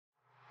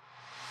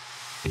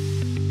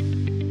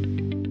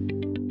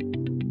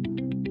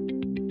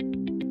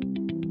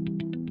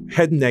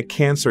head and neck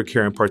cancer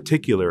care in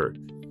particular,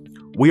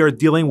 we are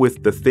dealing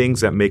with the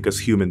things that make us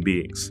human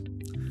beings.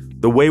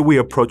 The way we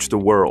approach the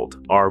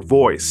world, our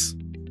voice,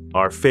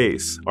 our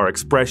face, our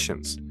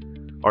expressions,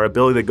 our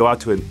ability to go out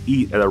to and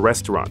eat at a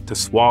restaurant, to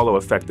swallow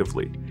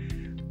effectively.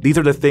 These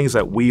are the things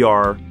that we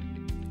are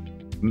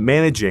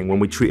managing when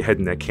we treat head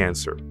and neck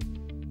cancer.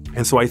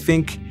 And so I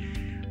think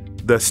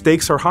the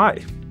stakes are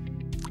high.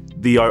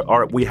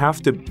 We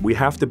have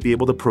to be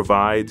able to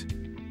provide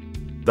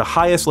the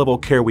highest level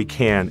of care we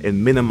can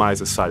and minimize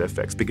the side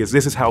effects, because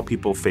this is how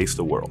people face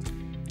the world.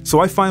 So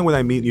I find when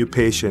I meet new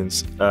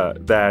patients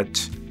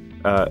that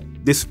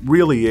this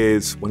really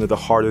is one of the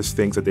hardest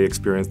things that they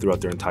experience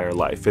throughout their entire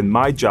life. And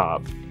my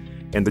job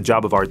and the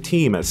job of our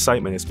team at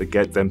Siteman is to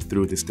get them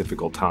through this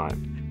difficult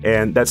time.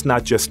 And that's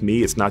not just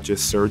me, it's not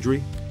just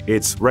surgery.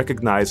 It's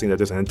recognizing that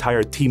there's an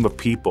entire team of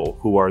people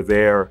who are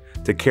there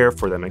to care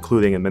for them,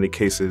 including in many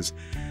cases,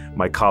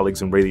 my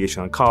colleagues in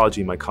radiation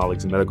oncology, my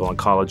colleagues in medical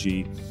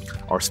oncology,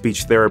 our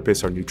speech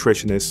therapists, our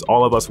nutritionists,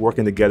 all of us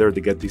working together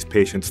to get these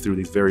patients through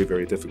these very,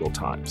 very difficult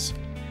times.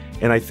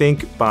 And I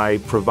think by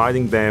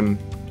providing them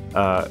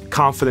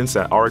confidence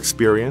that our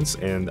experience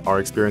and our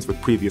experience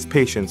with previous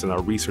patients and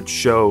our research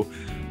show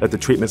that the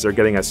treatments they're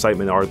getting at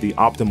Siteman are the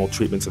optimal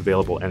treatments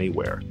available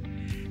anywhere.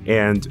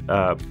 And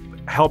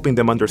helping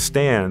them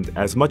understand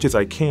as much as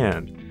I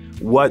can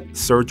what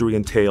surgery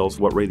entails,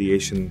 what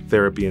radiation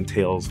therapy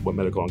entails, what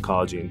medical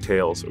oncology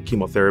entails, or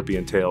chemotherapy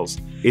entails,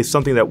 is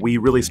something that we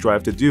really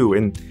strive to do.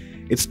 And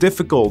it's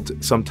difficult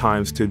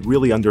sometimes to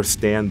really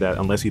understand that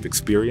unless you've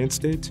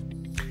experienced it.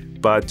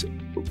 But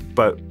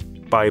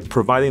by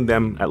providing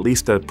them at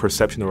least a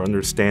perception or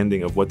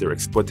understanding of what to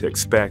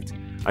expect,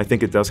 I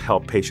think it does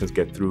help patients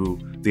get through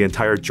the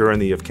entire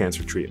journey of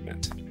cancer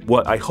treatment.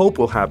 What I hope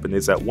will happen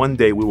is that one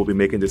day we will be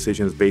making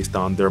decisions based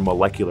on their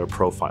molecular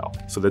profile.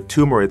 So the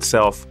tumor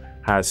itself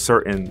has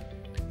certain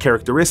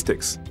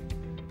characteristics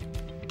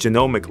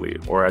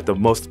genomically or at the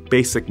most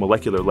basic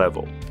molecular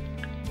level.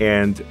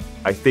 And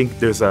I think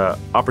there's an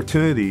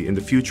opportunity in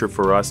the future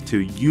for us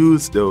to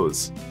use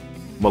those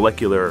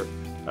molecular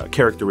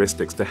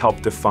characteristics to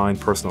help define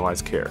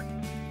personalized care.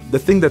 The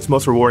thing that's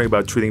most rewarding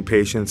about treating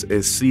patients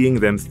is seeing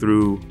them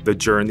through the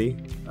journey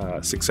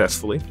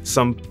successfully.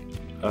 Some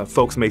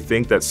folks may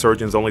think that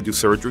surgeons only do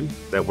surgery,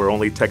 that we're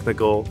only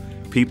technical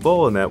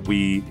people, and that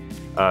we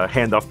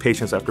hand off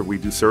patients after we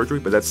do surgery,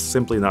 but that's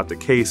simply not the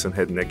case in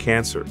head and neck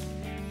cancer.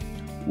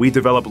 We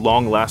develop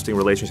long-lasting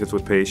relationships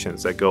with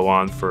patients that go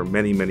on for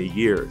many, many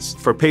years.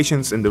 For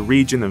patients in the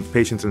region and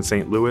patients in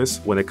St. Louis,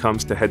 when it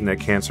comes to head and neck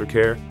cancer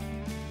care,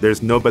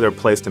 there's no better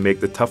place to make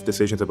the tough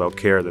decisions about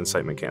care than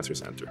Siteman Cancer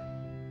Center.